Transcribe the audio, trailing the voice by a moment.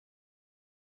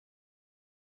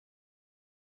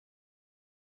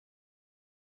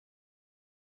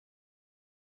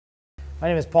My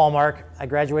name is Paul Mark. I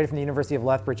graduated from the University of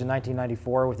Lethbridge in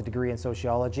 1994 with a degree in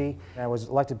sociology. I was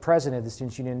elected president of the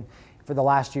Students' Union for the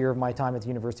last year of my time at the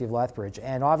University of Lethbridge.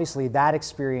 And obviously that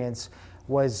experience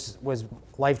was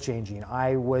life-changing.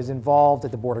 I was involved at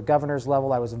the Board of Governors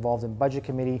level. I was involved in Budget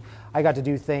Committee. I got to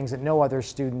do things that no other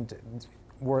student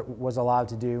was allowed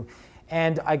to do.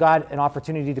 And I got an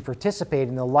opportunity to participate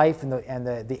in the life and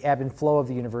the ebb and flow of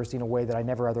the university in a way that I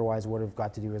never otherwise would have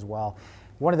got to do as well.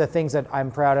 One of the things that I'm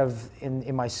proud of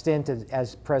in my stint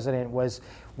as president was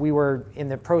we were in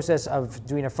the process of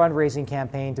doing a fundraising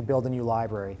campaign to build a new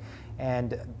library.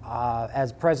 And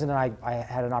as president, I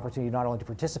had an opportunity not only to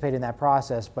participate in that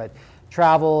process, but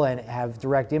travel and have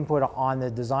direct input on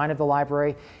the design of the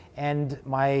library. And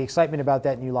my excitement about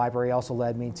that new library also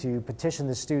led me to petition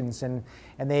the students, and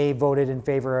they voted in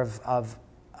favor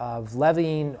of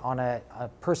levying on a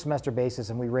per semester basis,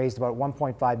 and we raised about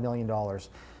 $1.5 million.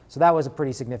 So that was a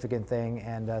pretty significant thing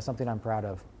and something I'm proud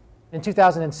of. In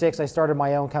 2006, I started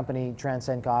my own company,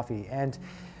 Transcend Coffee. And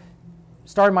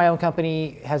starting my own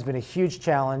company has been a huge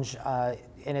challenge, and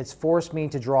it's forced me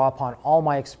to draw upon all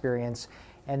my experience,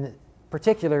 and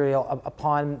particularly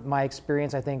upon my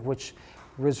experience, I think, which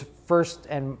was first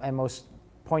and most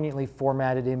poignantly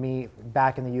formatted in me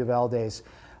back in the U of L days.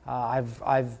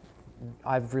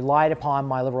 I've relied upon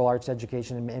my liberal arts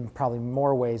education in probably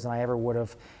more ways than I ever would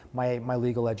have my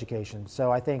legal education.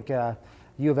 So I think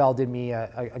U of L did me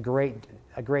a great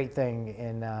thing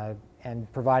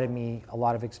and provided me a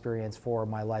lot of experience for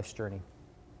my life's journey.